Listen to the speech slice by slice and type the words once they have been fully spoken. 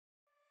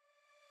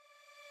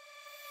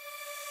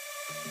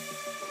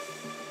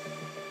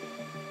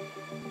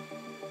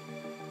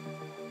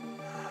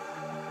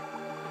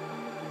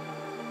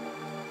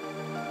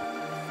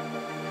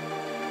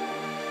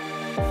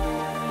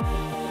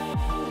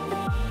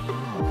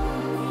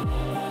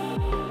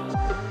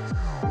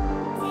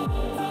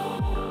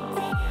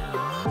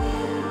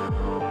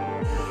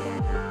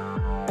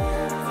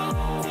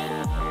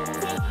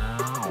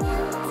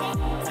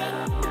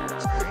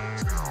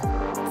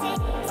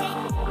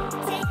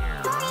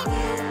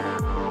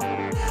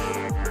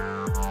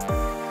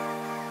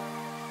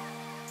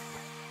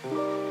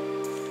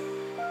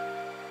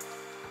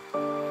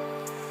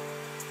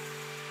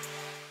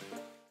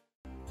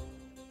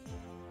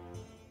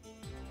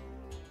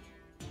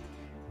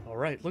All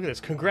right, look at this.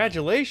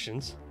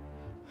 Congratulations.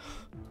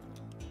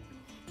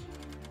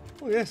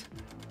 Look at this.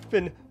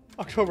 Been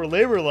October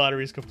labor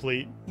lottery's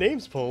complete.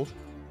 Names pulled.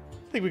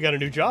 I think we got a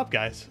new job,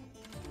 guys.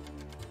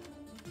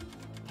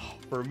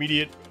 For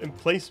immediate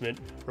emplacement,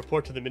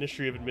 report to the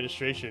Ministry of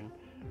Administration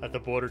at the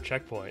border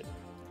checkpoint.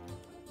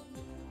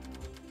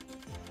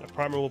 An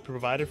apartment will be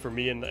provided for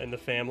me and the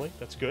family.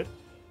 That's good.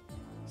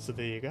 So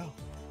there you go.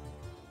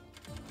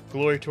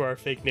 Glory to our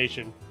fake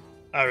nation,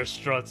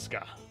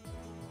 Aristotska.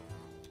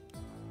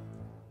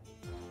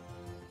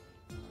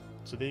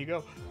 So there you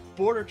go.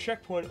 Border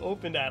checkpoint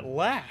opened at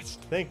last.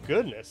 Thank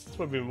goodness. That's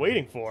what we've been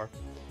waiting for.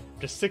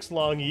 Just 6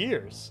 long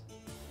years.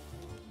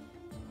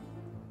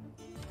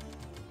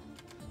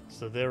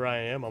 So there I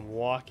am. I'm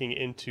walking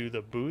into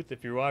the booth.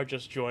 If you are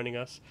just joining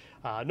us,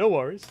 no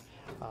worries.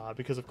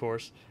 Because, of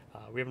course,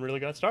 we haven't really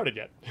got started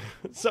yet.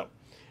 So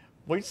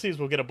what you see is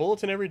we'll get a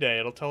bulletin every day.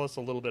 It'll tell us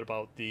a little bit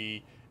about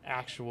the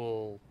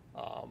actual,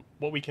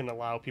 what we can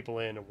allow people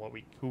in and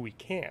who we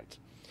can't.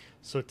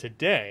 So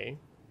today,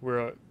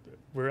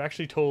 we're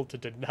actually told to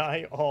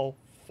deny all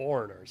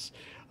foreigners,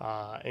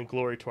 and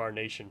glory to our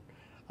nation.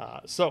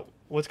 So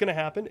what's going to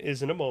happen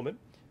is in a moment,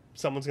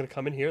 someone's going to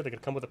come in here. They're going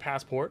to come with a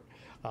passport,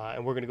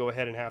 and we're going to go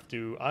ahead and have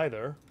to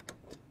either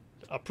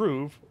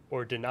approve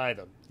or deny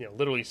them. You know,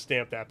 literally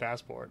stamp that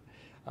passport.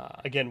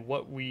 Again,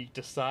 what we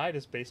decide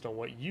is based on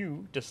what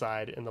you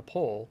decide in the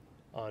poll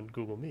on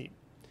Google Meet.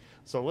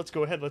 So let's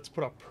go ahead. Let's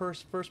put our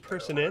first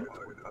person in.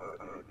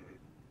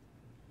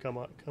 Come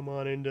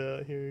on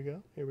into, here we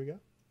go. Here we go.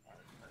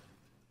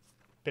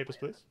 Papers,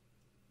 please.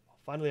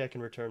 Finally, I can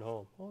return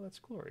home. Oh, that's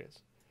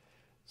glorious.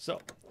 So,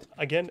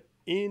 again,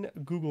 in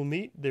Google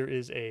Meet, there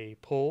is a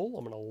poll.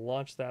 I'm going to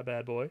launch that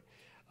bad boy.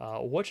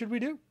 What should we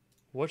do?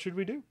 What should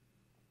we do?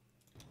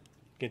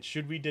 Again,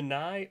 should we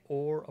deny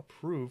or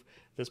approve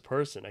this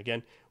person?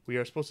 Again, we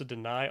are supposed to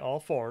deny all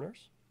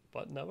foreigners,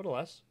 but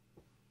nevertheless,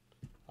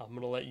 I'm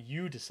going to let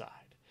you decide.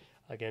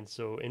 Again,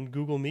 so in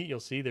Google Meet, you'll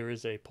see there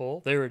is a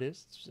poll. There it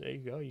is. There you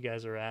go. You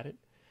guys are at it.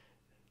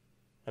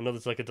 I know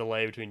there's like a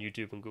delay between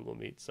YouTube and Google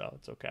Meet, so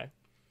it's okay.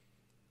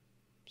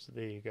 So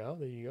there you go.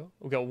 There you go.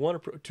 We've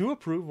got 2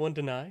 approve, 1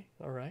 deny.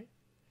 All right.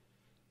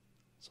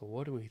 So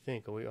what do we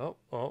think? Are we?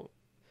 Oh,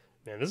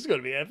 man, this is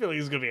gonna be. I feel like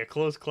this is gonna be a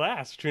close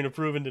class between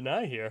approve and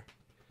deny here.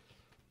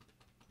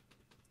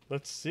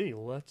 Let's see.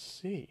 Let's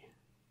see.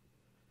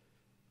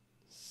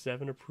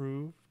 7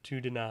 approve, 2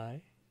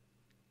 deny.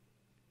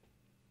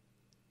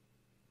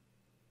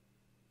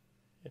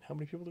 And how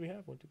many people do we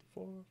have? 1, 2, 3,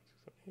 4, 5,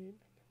 6, 7, 8.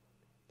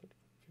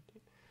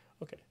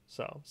 Okay,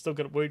 so still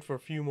going to wait for a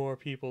few more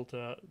people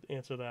to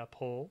answer that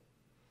poll.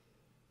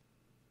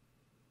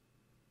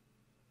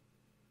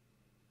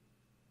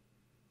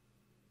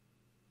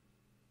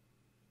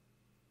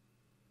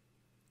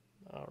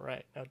 All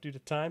right, now due to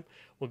time,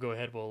 we'll go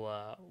ahead.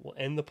 We'll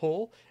end the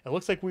poll. It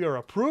looks like we are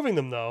approving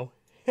them, though.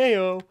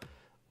 Heyo,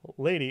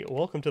 lady,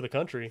 welcome to the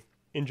country.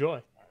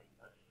 Enjoy.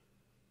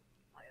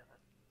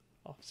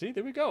 Oh, see,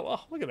 there we go.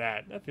 Oh, look at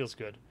that. That feels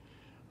good.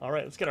 All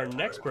right, let's get our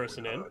next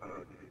person in.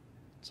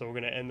 So we're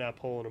going to end that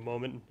poll in a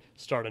moment and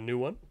start a new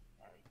one.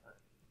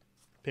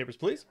 Papers,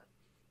 please.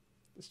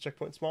 This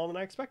checkpoint's smaller than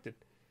I expected.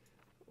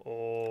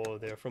 Oh,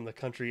 they're from the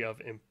country of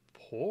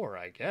impor,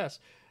 I guess.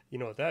 You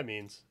know what that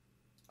means.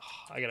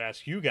 Oh, I got to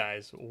ask you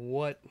guys,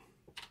 what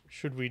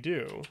should we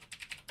do?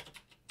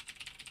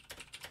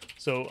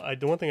 So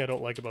the one thing I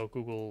don't like about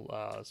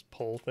Google's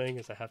poll thing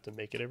is I have to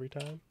make it every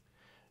time.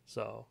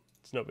 So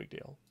it's no big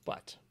deal.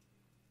 But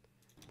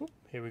whoop,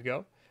 here we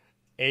go.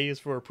 A is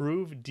for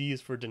approve, D is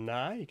for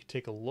deny. You can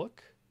take a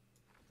look.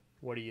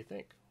 What do you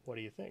think? What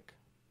do you think?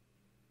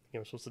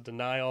 We're supposed to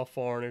deny all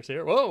foreigners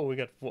here. Whoa,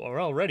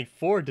 we're already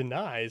 4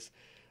 denies.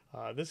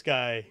 This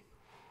guy,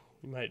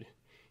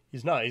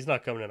 he's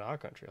not coming into our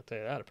country. I'll tell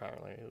you that.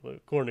 Apparently,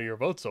 according to your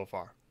vote so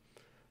far.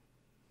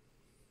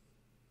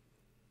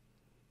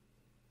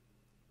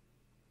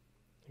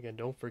 Again,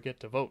 don't forget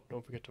to vote.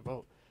 Don't forget to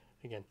vote.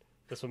 Again,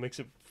 that's what makes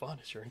it fun.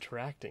 Is you're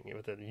interacting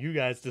with it. You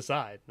guys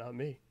decide, not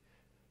me.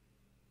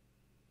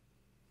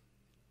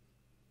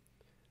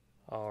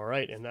 All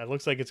right, and that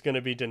looks like it's going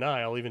to be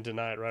deny. I'll even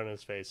deny it right on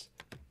his face.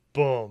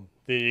 Boom.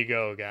 There you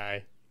go,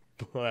 guy.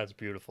 Well, that's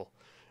beautiful.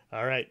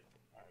 All right.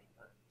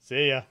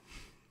 See ya.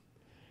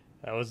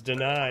 That was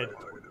denied.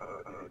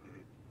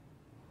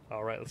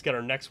 All right, let's get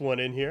our next one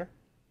in here.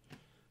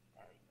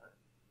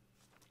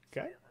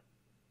 Okay.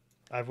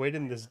 I've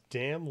waited in this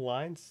damn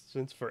line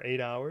since for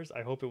 8 hours.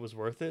 I hope it was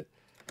worth it.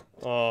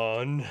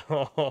 Oh,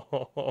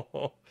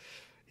 no.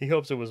 He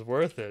hopes it was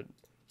worth it.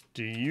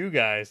 Do you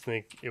guys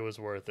think it was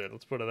worth it?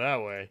 Let's put it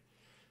that way.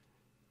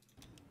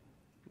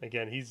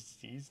 Again, he's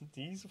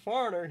a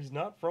foreigner. He's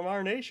not from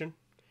our nation.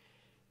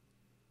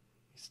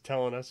 He's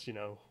telling us, you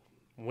know,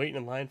 waiting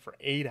in line for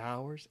 8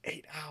 hours.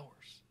 8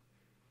 hours.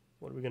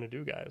 What are we going to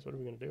do, guys? What are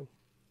we going to do?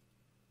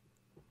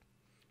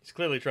 He's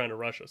clearly trying to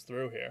rush us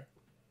through here.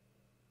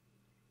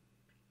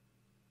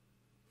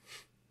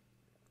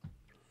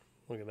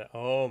 Look at that.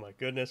 Oh, my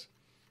goodness.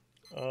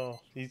 Oh,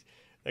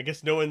 I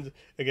guess no one's...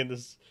 Again,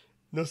 there's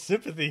no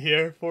sympathy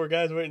here. Poor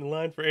guy's waiting in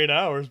line for 8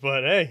 hours,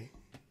 but hey,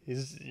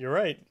 you're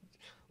right.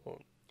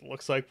 Well,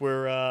 looks like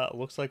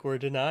we're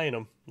denying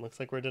him. Looks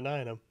like we're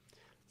denying him.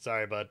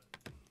 Sorry, bud.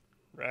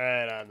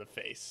 Right on the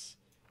face.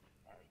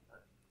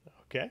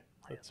 Okay,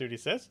 let's see what he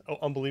says. Oh,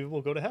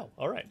 unbelievable, go to hell.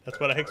 All right,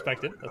 that's what I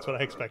expected. That's what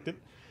I expected.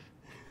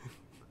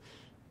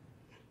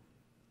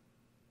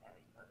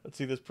 Let's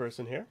see this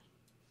person here.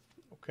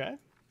 Okay.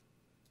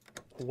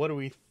 What do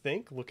we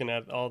think? Looking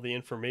at all the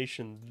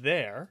information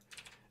there.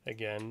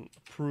 Again,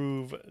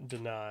 approve,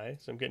 deny.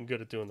 So I'm getting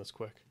good at doing this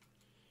quick.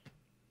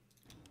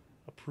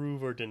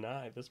 Approve or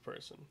deny this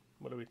person.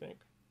 What do we think?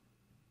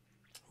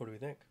 What do we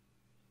think?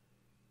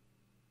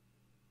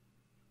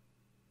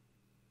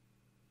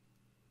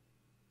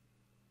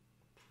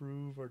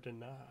 Approve or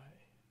deny.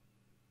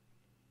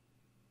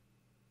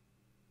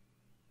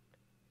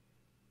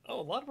 Oh,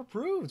 a lot of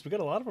approves. We got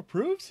a lot of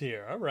approves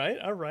here. All right,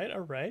 all right,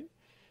 all right.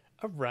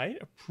 All right,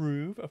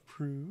 approve,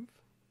 approve.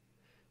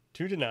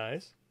 2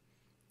 denies.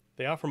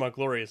 They are from our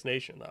glorious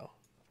nation, though.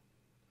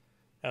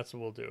 That's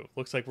what we'll do.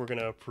 Looks like we're going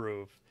to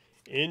approve.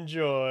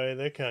 Enjoy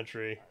the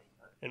country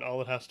and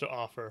all it has to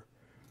offer.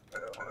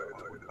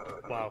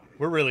 Wow,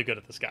 we're really good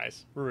at this,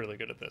 guys. We're really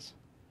good at this.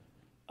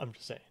 I'm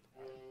just saying.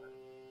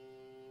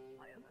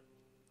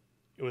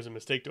 It was a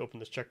mistake to open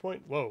this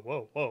checkpoint. Whoa,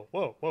 whoa, whoa,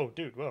 whoa, whoa,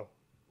 dude, whoa.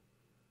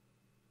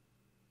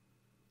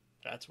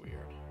 That's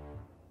weird.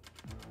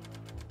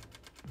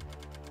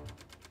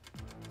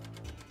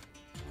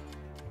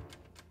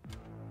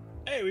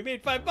 Hey, we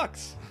made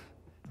 $5.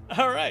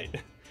 All right.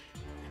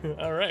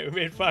 All right, we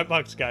made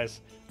 $5, guys.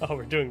 Oh,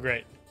 we're doing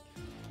great.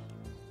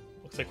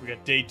 Looks like we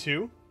got day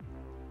 2.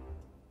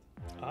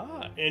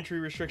 Ah, entry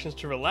restrictions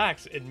to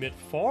relax. Admit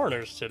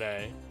foreigners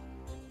today.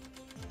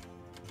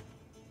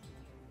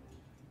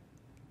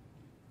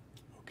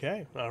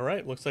 Okay, all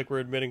right. Looks like we're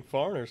admitting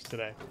foreigners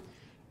today.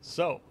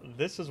 So,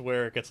 this is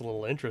where it gets a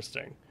little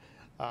interesting.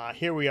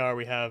 Here we are.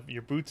 We have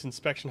your boots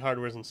inspection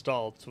hardware is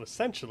installed. So,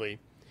 essentially,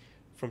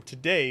 from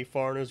today,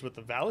 foreigners with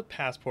a valid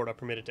passport are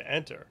permitted to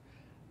enter.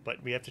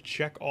 But we have to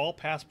check all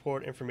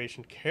passport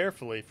information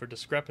carefully for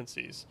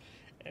discrepancies.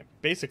 And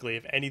basically,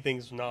 if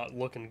anything's not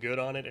looking good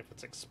on it, if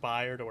it's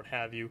expired or what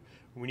have you,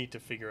 we need to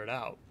figure it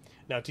out.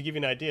 Now, to give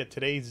you an idea,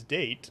 today's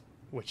date,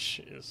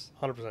 which is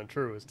 100%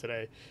 true, is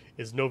today,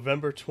 is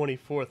November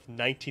 24th,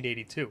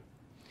 1982.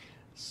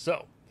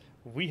 So,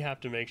 we have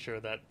to make sure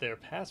that their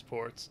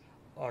passports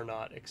are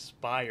not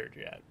expired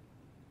yet.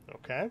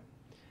 Okay?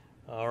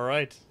 All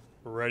right.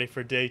 Ready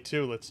for day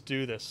 2. Let's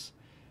do this.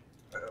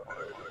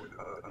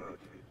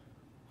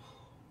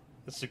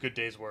 This is a good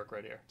day's work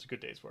right here. It's a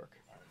good day's work.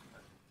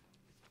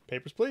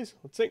 Papers, please.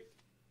 Let's see.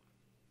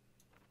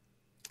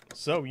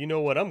 So, you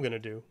know what I'm going to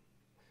do.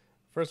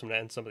 First, I'm going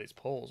to end some of these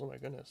polls. Oh, my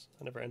goodness.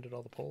 I never ended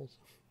all the polls.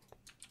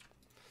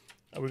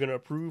 Are we going to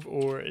approve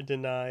or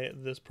deny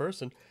this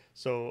person?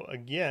 So,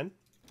 again,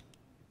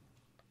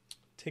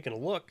 taking a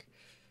look.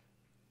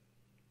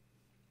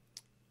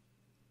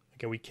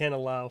 Again, we can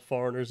allow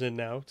foreigners in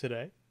now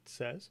today, it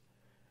says.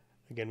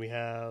 Again, we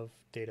have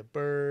date of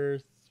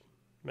birth,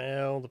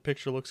 male. The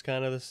picture looks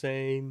kind of the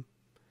same.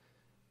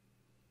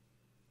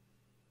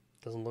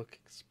 Doesn't look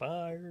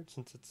expired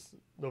since it's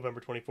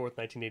November 24th,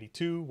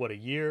 1982. What a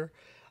year.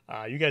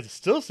 You guys are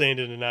still saying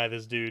to deny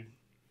this dude.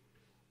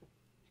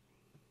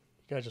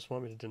 You guys just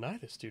want me to deny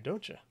this dude,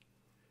 don't you?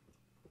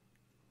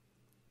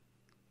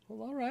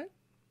 Well, all right.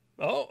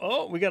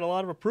 Oh, we got a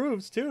lot of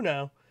approves too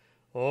now.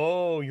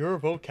 Oh, your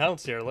vote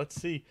counts here. Let's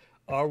see.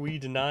 Are we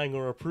denying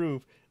or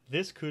approve?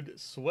 This could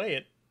sway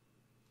it.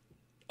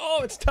 Oh,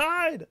 it's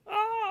tied.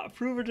 Ah,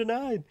 approve or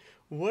denied.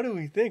 What do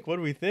we think? What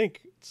do we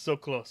think? It's so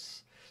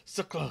close.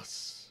 So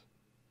close.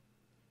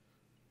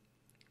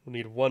 We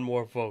need one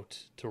more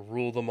vote to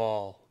rule them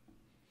all.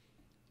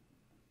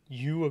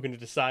 You are going to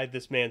decide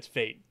this man's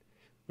fate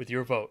with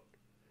your vote.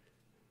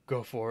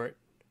 Go for it.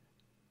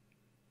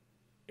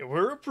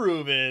 We're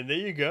approving. There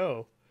you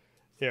go.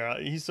 Here,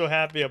 he's so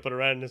happy I put it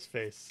right in his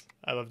face.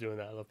 I love doing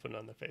that. I love putting it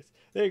on the face.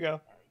 There you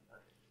go.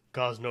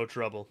 Cause no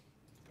trouble.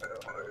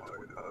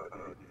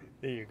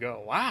 There you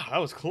go. Wow, that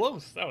was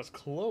close. That was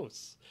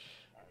close.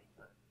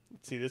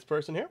 Let's see this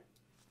person here.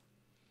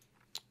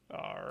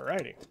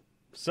 Alrighty.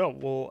 So,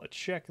 we'll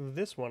check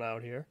this one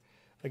out here.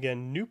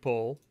 Again, new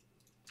poll.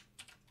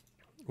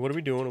 What are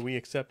we doing? Are we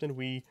accepting? Are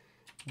we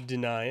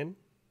denying?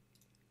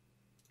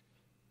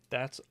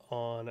 That's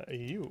on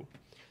you.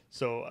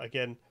 So,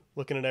 again,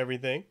 looking at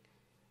everything.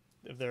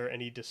 if there are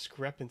any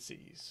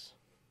discrepancies.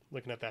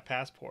 Looking at that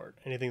passport,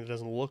 anything that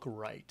doesn't look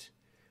right.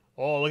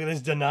 Oh, look at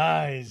this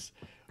denies.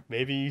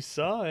 Maybe you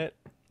saw it.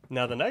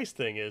 Now the nice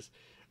thing is,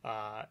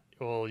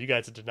 well, you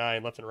guys are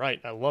denying left and right.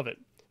 I love it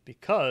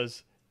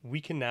because we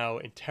can now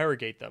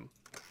interrogate them.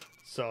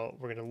 So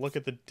we're gonna look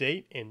at the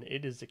date, and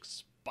it is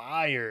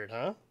expired,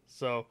 huh?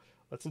 So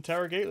let's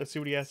interrogate. Let's see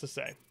what he has to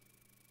say.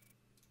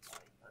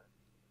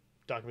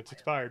 Documents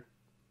expired.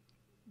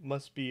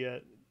 Must be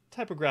a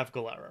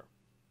typographical error.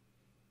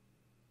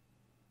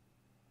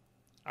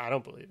 I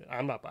don't believe it.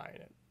 I'm not buying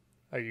it.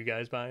 Are you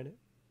guys buying it?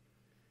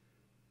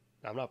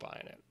 I'm not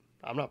buying it.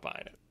 I'm not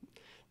buying it.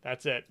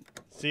 That's it.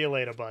 See you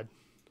later, bud.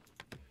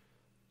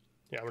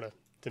 Yeah, I'm going to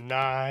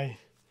deny,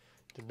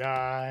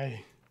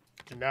 deny,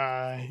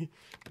 deny,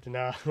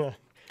 deny,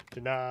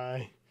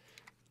 deny,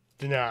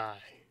 deny.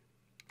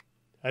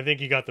 I think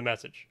you got the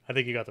message. I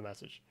think you got the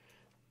message.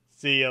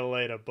 See you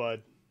later,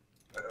 bud.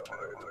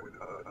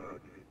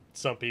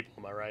 Some people,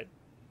 am I right?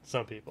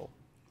 Some people.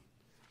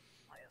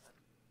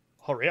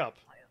 Hurry up.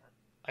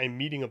 I'm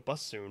meeting a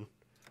bus soon.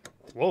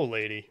 Whoa,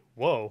 lady.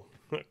 Whoa.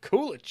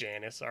 Cool it,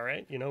 Janice, all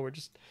right? You know, we're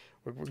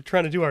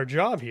trying to do our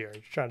job here.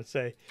 Just trying to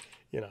say,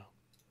 you know,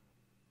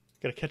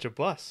 gotta catch a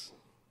bus.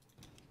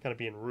 Kind of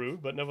being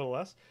rude, but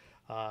nevertheless.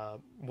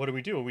 What do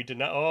we do? We did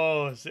not...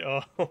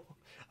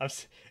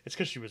 it's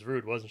because she was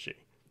rude, wasn't she?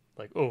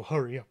 Like, oh,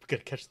 hurry up. We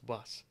gotta catch the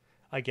bus.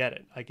 I get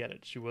it. I get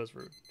it. She was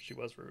rude. She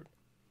was rude.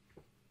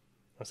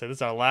 I say this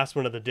is our last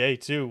one of the day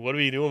too. What are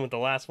we doing with the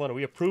last one? Are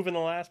we approving the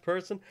last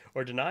person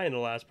or denying the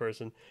last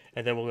person?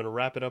 And then we're going to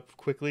wrap it up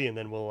quickly, and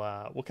then we'll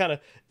kind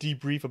of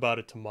debrief about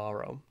it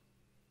tomorrow.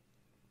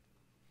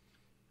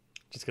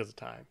 Just because of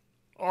time.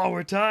 Oh,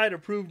 we're tied.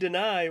 Approve,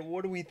 deny.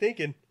 What are we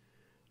thinking?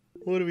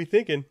 What are we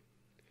thinking?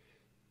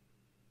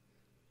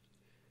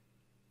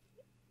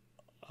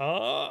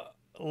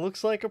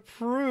 Looks like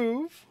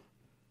approve.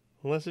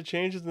 Unless it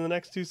changes in the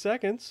next 2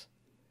 seconds.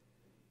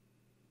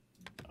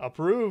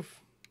 Approve.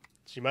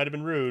 She might have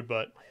been rude,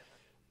 but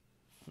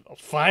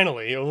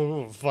finally,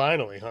 oh,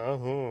 finally, huh?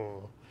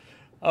 Oh.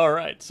 All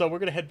right, so we're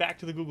going to head back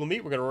to the Google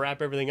Meet. We're going to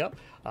wrap everything up,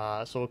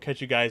 so we'll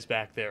catch you guys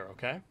back there,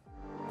 okay?